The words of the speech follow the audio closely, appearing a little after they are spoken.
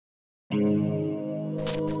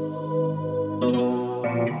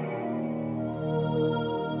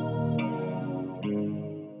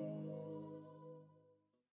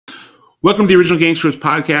Welcome to the Original Gangsters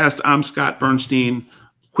podcast. I'm Scott Burnstein.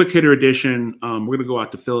 Quick hitter edition. We're going to go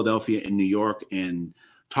out to Philadelphia and New York and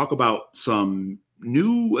talk about some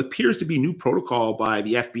appears to be new protocol by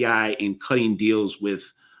the FBI in cutting deals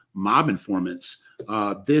with mob informants.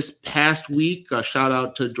 This past week, shout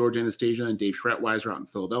out to George Anastasia and Dave Schrettweiser out in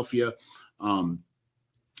Philadelphia.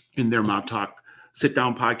 In their Mob Talk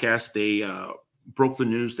sit-down podcast, they broke the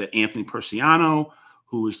news that Anthony Persiano,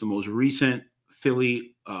 who is the most recent Philly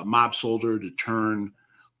mob soldier to turn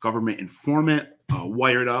government informant,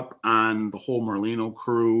 wired up on the whole Merlino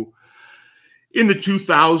crew. In the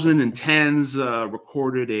 2010s,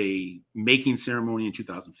 recorded a making ceremony in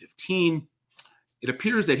 2015. It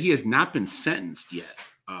appears that he has not been sentenced yet.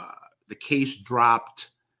 The case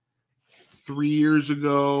dropped 3 years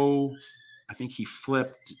ago. I think he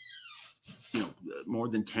flipped, more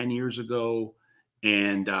than 10 years ago.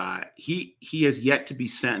 And he has yet to be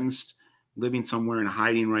sentenced, living somewhere in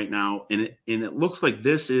hiding right now. And it looks like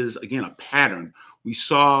this is, again, a pattern. We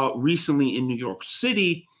saw recently in New York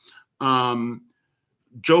City, Joe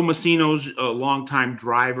Massino's longtime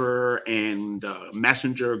driver and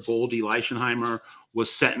messenger, Goldie Leichenheimer, was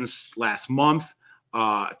sentenced last month,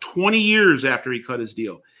 20 years after he cut his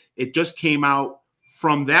deal. It just came out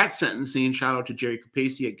from that sentencing. Shout out to Jerry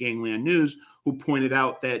Capacey at Gangland News, who pointed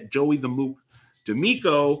out that Joey the Mook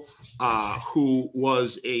D'Amico, who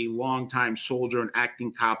was a longtime soldier and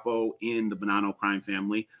acting capo in the Bonanno crime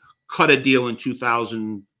family, cut a deal in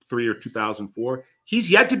 2003 or 2004. He's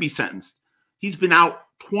yet to be sentenced. He's been out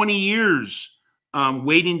 20 years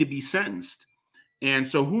waiting to be sentenced. And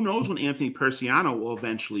so who knows when Anthony Persiano will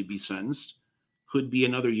eventually be sentenced. Could be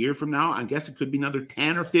another year from now. I guess it could be another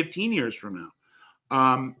 10 or 15 years from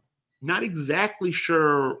now. Not exactly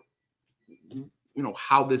sure,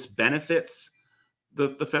 how this benefits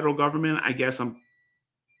the federal government. I guess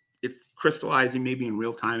it's crystallizing maybe in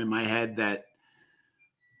real time in my head that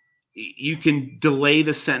you can delay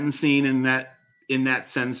the sentencing and that in that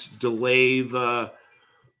sense, delay the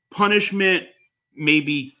punishment,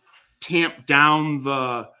 maybe tamp down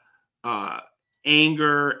the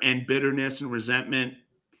anger and bitterness and resentment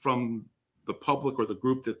from the public or the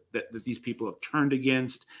group that these people have turned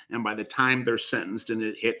against. And by the time they're sentenced and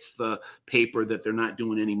it hits the paper that they're not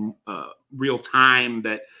doing any real time,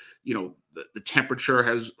 that, the temperature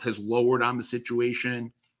has lowered on the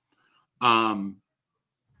situation.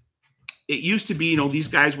 It used to be, these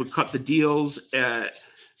guys would cut the deals,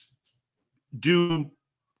 do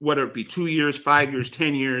whether it be 2 years, 5 years,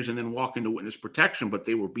 10 years, and then walk into witness protection, but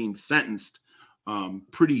they were being sentenced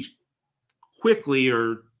pretty quickly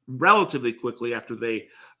or relatively quickly after they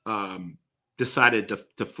decided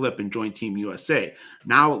to flip and join Team USA.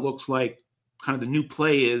 Now it looks like kind of the new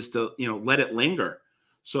play is to, let it linger.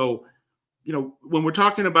 So, when we're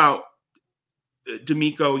talking about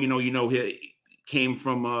D'Amico, he came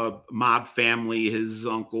from a mob family. His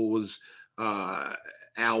uncle was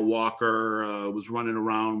Al Walker, was running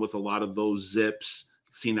around with a lot of those zips.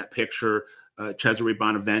 Seen that picture, Cesare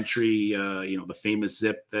Bonaventure, the famous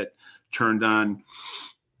zip that turned on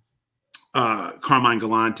Carmine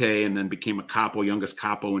Galante and then became a capo, youngest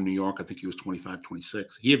capo in New York. I think he was 25,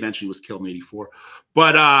 26. He eventually was killed in 84.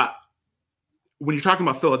 But when you're talking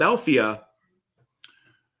about Philadelphia,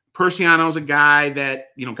 Persiano's a guy that,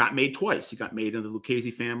 got made twice. He got made in the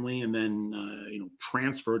Lucchese family and then,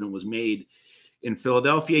 transferred and was made in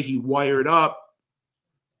Philadelphia. He wired up.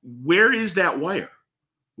 Where is that wire?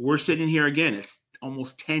 We're sitting here again. It's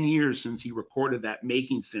almost 10 years since he recorded that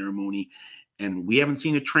making ceremony, and we haven't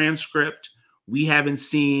seen a transcript. We haven't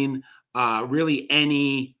seen really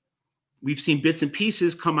any. We've seen bits and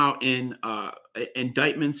pieces come out in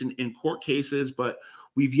indictments in court cases, but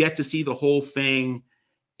we've yet to see the whole thing.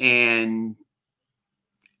 And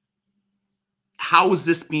how is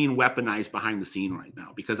this being weaponized behind the scene right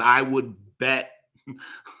now? Because I would bet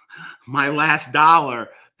my last dollar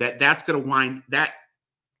that that's going to wind that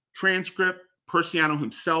transcript, Persiano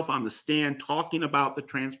himself on the stand talking about the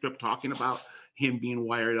transcript, talking about him being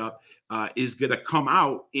wired up, is going to come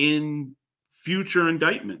out in future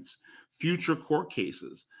indictments, future court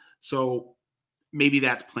cases. So maybe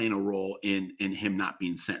that's playing a role in him not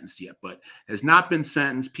being sentenced yet, but has not been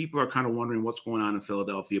sentenced. People are kind of wondering what's going on in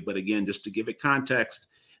Philadelphia. But again, just to give it context,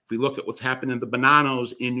 if we look at what's happened in the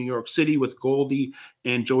Bonannos in New York City with Goldie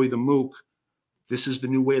and Joey the Mook, this is the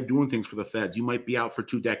new way of doing things for the feds. You might be out for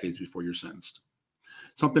 2 decades before you're sentenced.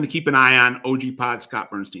 Something to keep an eye on. OG Pod,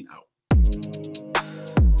 Scott Burnstein out.